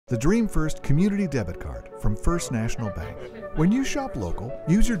the Dream First Community Debit Card from First National Bank. When you shop local,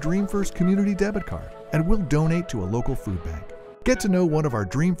 use your Dream First Community Debit Card and we'll donate to a local food bank. Get to know one of our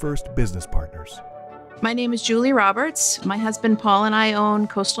Dream First business partners. My name is Julie Roberts. My husband Paul and I own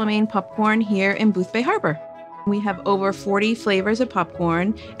Coastal Maine Popcorn here in Boothbay Harbor. We have over 40 flavors of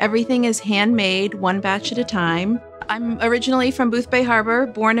popcorn. Everything is handmade, one batch at a time. I'm originally from Boothbay Harbor,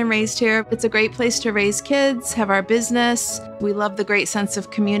 born and raised here. It's a great place to raise kids, have our business. We love the great sense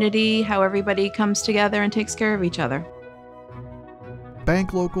of community, how everybody comes together and takes care of each other.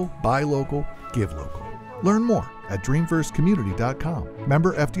 Bank local, buy local, give local. Learn more at dreamfirstcommunity.com.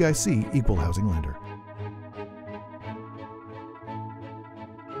 Member FDIC, Equal Housing Lender.